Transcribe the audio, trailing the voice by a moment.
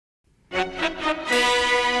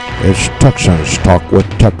It's Texans Talk with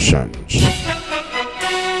Texans,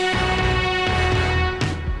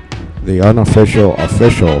 the unofficial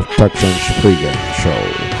official Texans pregame show,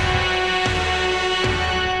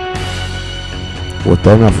 with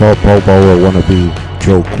NFL Pro Bowler wannabe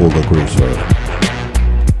Joe Cooler Greaser,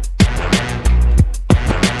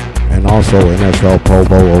 and also NFL Pro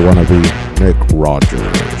Bowler wannabe Nick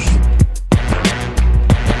Rogers.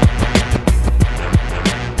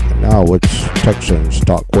 And now it's Texans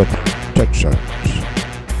Talk with Texans.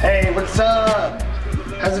 Hey, what's up?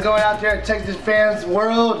 How's it going out there, Texans fans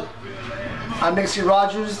world? I'm Nick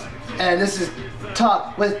Rogers, and this is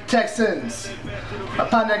Talk with Texans. My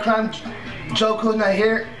partner in crime, Joe Cool's not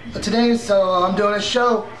here today, so I'm doing a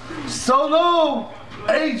show solo,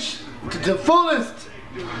 H to the fullest.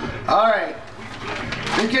 All right,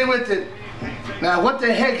 let's get with it. Now, what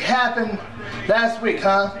the heck happened last week,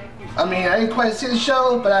 huh? I mean, I didn't quite see the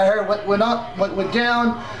show, but I heard what went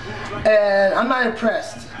down, and I'm not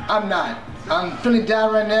impressed. I'm not. I'm feeling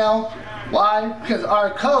down right now. Why? Because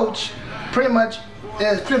our coach pretty much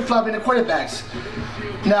is flip-flopping the quarterbacks.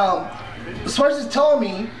 Now, sources told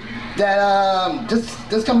me that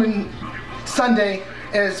this coming Sunday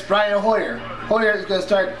is Brian Hoyer. Hoyer is going to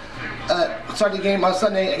start the game on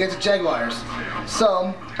Sunday against the Jaguars.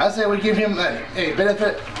 So I say we give him a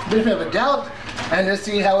benefit of a doubt, and let's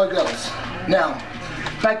see how it goes. Now,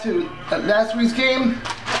 back to last week's game.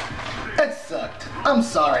 It sucked. I'm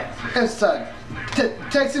sorry. It sucked.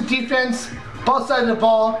 Texas defense, both sides of the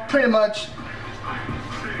ball, pretty much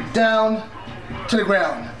down to the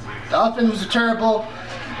ground. The offense was terrible.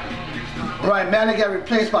 Ryan Manning got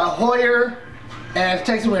replaced by Hoyer, and the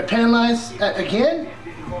Texans were penalized again.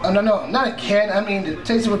 Oh, no, not again. I mean, the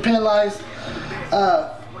Texans were penalized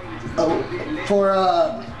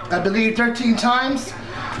for I believe 13 times.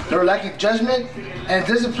 They were lacking judgment and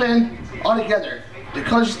discipline altogether. The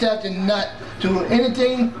coaching staff did not do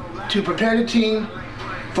anything to prepare the team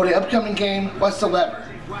for the upcoming game whatsoever.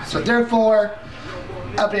 So therefore,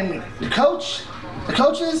 I blame the coaches,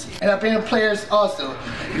 and I blame the players also.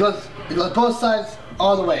 It goes both sides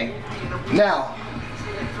all the way. Now,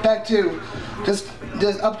 back to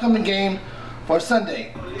this upcoming game for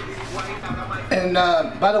Sunday. And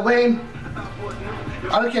by the way,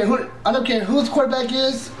 I don't care whose quarterback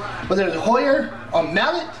is, whether it's Hoyer or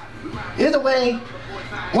Mallet. Either way,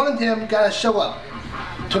 one of them got to show up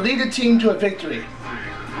to lead the team to a victory.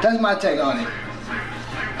 That's my take on it.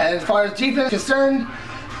 And as far as defense is concerned,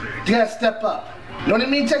 you got to step up. You know what I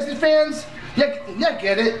mean, Texas fans? Yeah,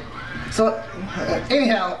 get it. So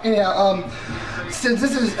anyhow, since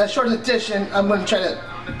this is a short edition, I'm going to try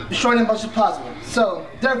to shorten it as much as possible. So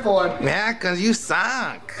therefore, yeah, cause you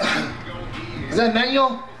suck. Is that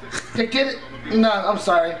manual? Get it? No, I'm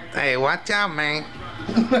sorry. Hey, watch out, man.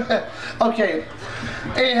 Okay.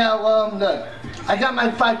 Anyhow, look, I got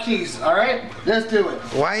my 5 keys. All right, let's do it.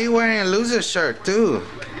 Why are you wearing a loser shirt too?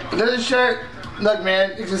 Loser shirt. Look,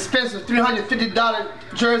 man, it's expensive. $350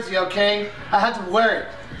 jersey. Okay, I had to wear it.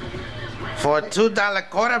 For a $2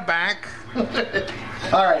 quarterback.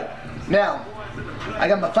 All right, now I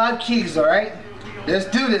got my 5 keys. All right, let's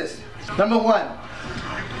do this. Number 1,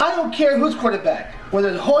 I don't care who's quarterback, whether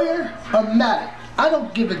it's Hoyer or Matt. I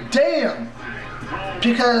don't give a damn.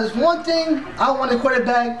 Because one thing, I want a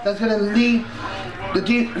quarterback that's going to lead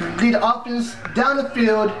the offense down the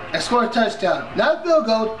field and score a touchdown. Not a field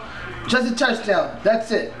goal, just a touchdown.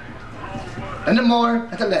 That's it. And the more,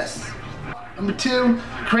 and the less. Number 2,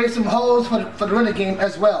 create some holes for the running game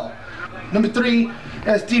as well. Number 3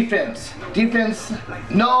 is defense. Defense,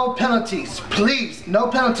 no penalties. Please, no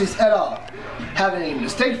penalties at all. Having a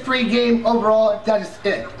mistake-free game overall, that is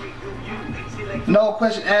it. No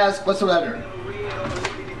question asked whatsoever.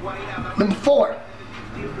 Number 4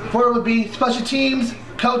 would be special teams,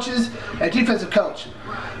 coaches, and defensive coach.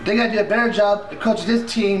 They got to do a better job of coaching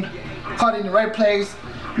this team, calling the right plays,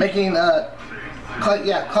 making call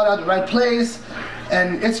out the right plays,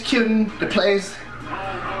 and executing the plays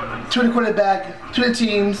to the quarterback, to the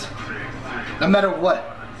teams, no matter what.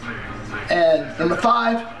 And number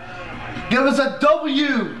 5, give us a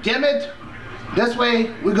W, damn it. This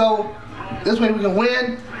way we can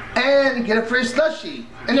win and get a free slushie.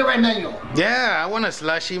 In the right manual. Yeah, I want a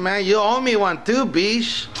slushie, man. You owe me one too,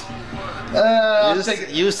 Beesh.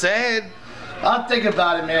 You said. I'll think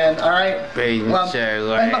about it, man. All right.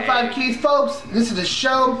 That's my 5 keys, folks. This is the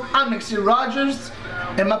show. I'm Nick Rogers,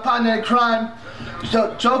 and my partner in crime,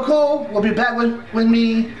 Joe Cool, will be back with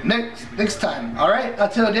me next time. All right.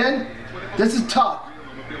 Until then, this is Talk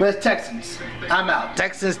with Texans. I'm out.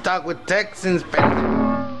 Texans Talk with Texans. 8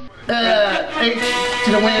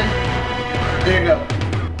 to the win. There you go.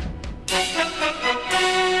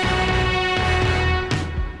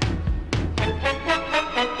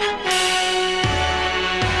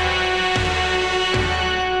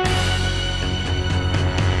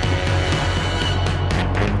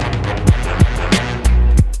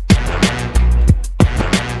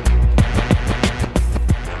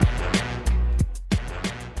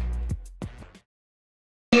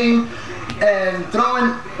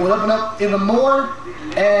 even more.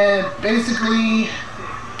 And basically,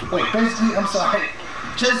 I'm sorry.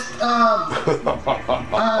 Just, I'm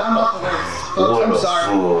off the words, folks. I'm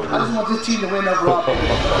sorry. I just want this team to win overall. Okay?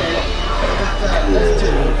 That's 2.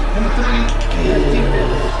 Number 3,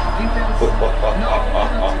 defense.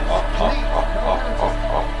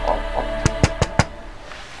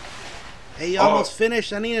 Hey, you almost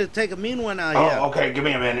finished. I need to take a mean one out here. Okay, give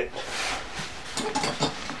me a minute.